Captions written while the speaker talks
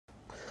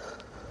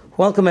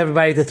Welcome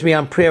everybody to 3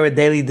 on Prayer, a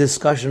daily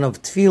discussion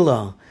of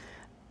Tefillah.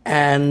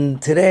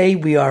 And today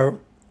we are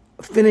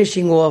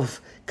finishing off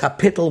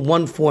Kapitel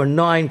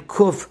 149,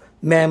 Kuf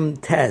Mem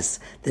Tes,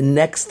 the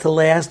next to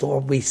last, or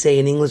we say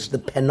in English, the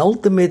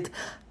penultimate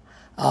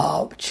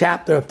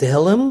chapter of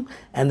Tehillim,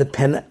 and the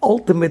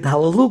penultimate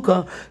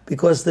Hallelujah,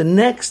 because the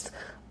next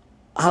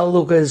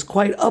Hallelujah is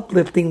quite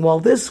uplifting, while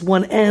this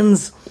one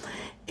ends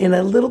in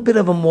a little bit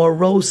of a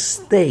morose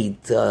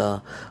state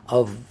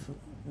of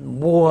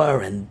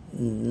war and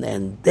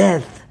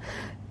death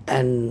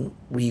and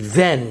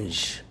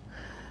revenge.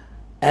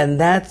 And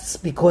that's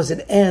because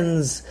it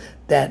ends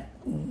that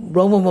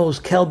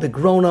Romamos Kel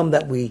Begronam,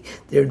 that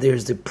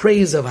there's the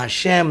praise of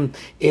Hashem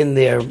in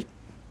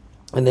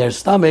their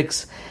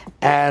stomachs,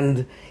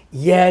 and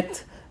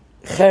yet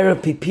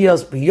Cherep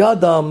Pipias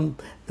Biyadam,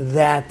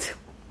 that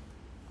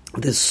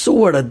the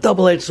sword, a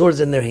double-edged sword, is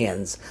in their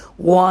hands.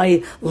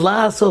 Why?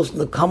 Lasos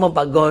nekama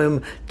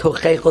bagoim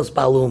tochechos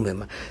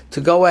balumim,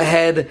 to go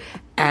ahead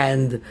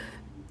and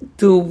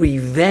do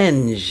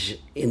revenge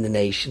in the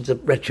nations, a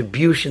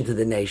retribution to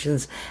the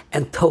nations.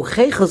 And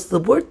tochechos, the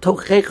word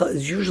tochecha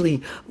is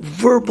usually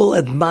verbal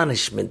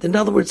admonishment. In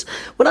other words,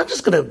 we're not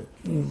just going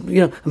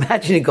to,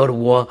 imagine you go to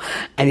war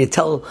and you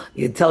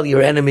tell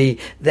your enemy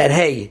that,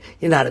 hey,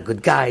 you're not a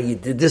good guy, you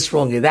did this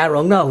wrong, you're that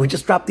wrong. No, we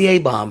just dropped the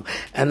A-bomb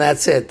and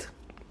that's it.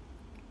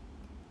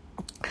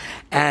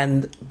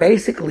 And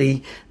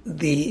basically,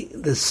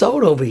 the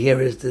sod over here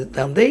is the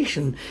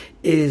foundation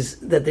is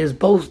that there's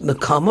both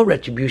nakama,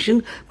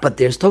 retribution, but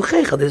there's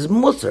tochecha, there's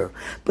musar.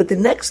 But the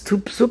next two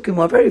psukim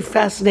are very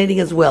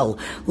fascinating as well.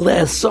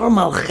 Le'asar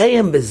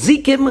malcheim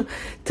bezikim,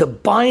 to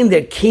bind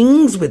their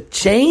kings with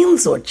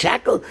chains or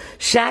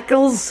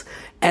shackles,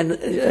 and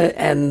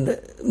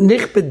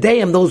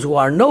nichbedeim, those who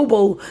are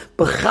noble,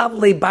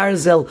 b'chavle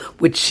barzel,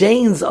 with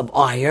chains of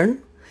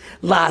iron.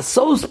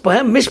 La'asos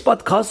b'hem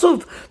mishpat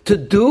kasuv, to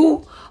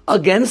do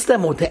against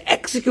them or to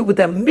execute with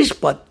them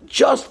mishpat,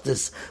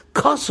 justice,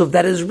 kasuv,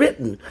 that is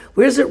written.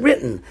 Where is it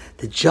written?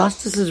 The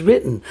justice is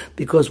written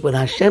because when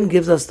Hashem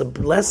gives us the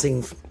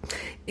blessings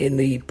in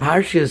the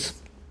parshas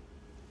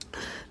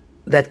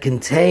that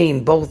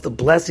contain both the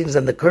blessings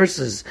and the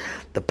curses,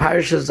 the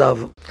parshas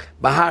of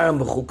Bahar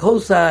and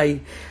Bechukosai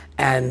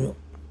and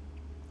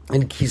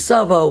in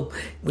Kisavo,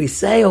 we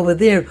say over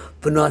there,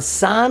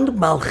 V'nosand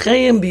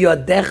malcheim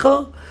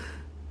biyadecha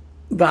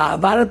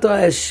v'avarato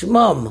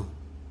eshmam,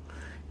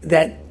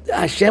 that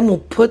Hashem will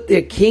put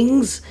their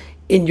kings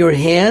in your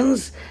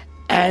hands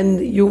and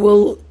you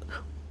will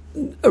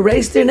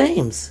erase their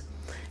names.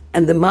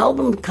 And the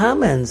Malbim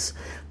comments,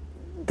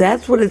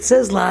 that's what it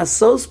says,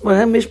 La'asos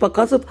b'hem mishpat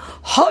kasuv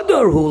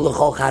hadarhu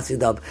l'chol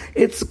chasidav.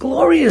 It's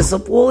glorious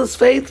of all is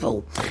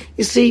faithful.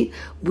 You see,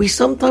 we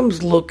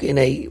sometimes look in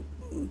a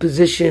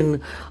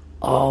position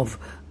of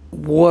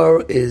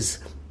war is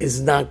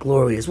not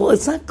glorious. Well,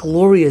 it's not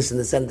glorious in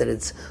the sense that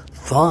it's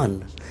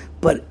fun,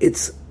 but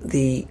it's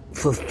the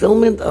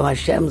fulfillment of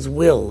Hashem's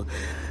will.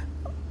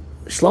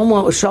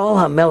 Shaul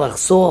HaMelech,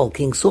 Saul,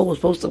 King Saul, was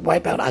supposed to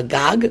wipe out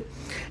Agag,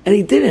 and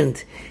he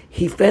didn't.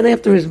 He fed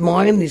after his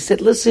mind. He said,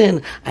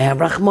 listen, I have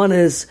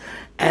Rachmanis,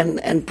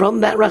 and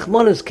from that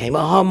Rachmanis came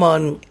a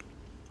Haman,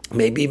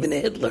 maybe even a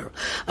Hitler.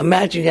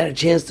 Imagine you had a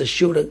chance to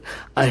shoot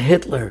a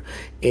Hitler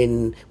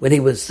when he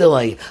was still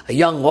a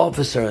young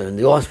officer in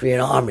the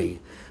Austrian army,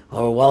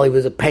 or while he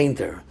was a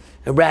painter.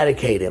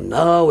 Eradicate him.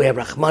 No, we have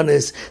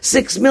Rachmanis,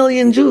 6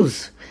 million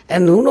Jews,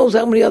 and who knows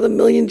how many other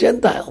million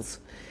Gentiles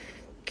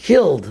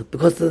killed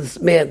because of this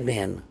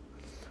madman.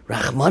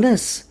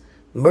 Rachmanis,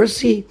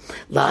 mercy,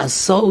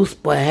 la'asos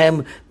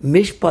b'hem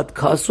mishpat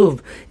kasuv,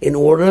 in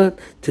order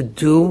to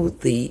do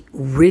the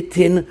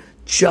written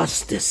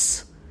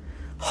justice.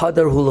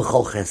 Hadarhu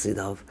l'chol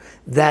chesidav.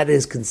 That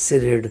is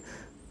considered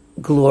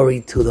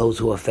glory to those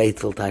who are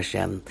faithful to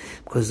Hashem.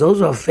 Because those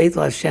who are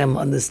faithful to Hashem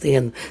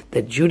understand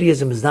that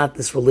Judaism is not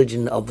this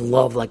religion of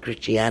love like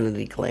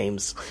Christianity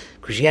claims.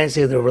 Christianity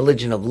says they're a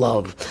religion of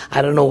love.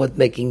 I don't know what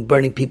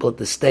burning people at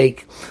the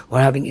stake or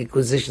having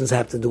inquisitions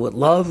have to do with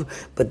love,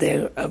 but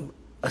they're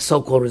a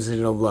so-called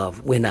religion of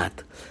love. We're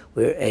not.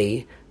 We're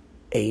a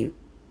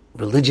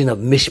religion of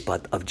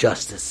mishpat, of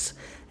justice.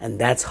 And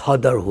that's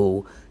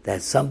hadarhu.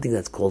 That's something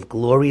that's called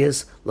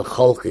glorious.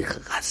 L'chol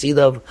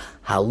chasidav,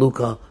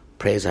 halukah,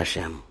 praise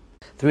Hashem.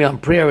 3 on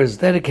Prayer is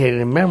dedicated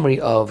in memory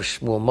of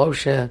Shmuel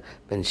Moshe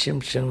ben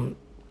Shimshon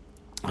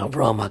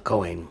Avraham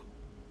HaKohen.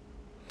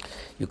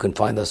 You can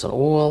find us on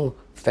all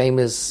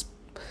famous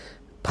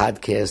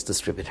podcast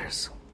distributors.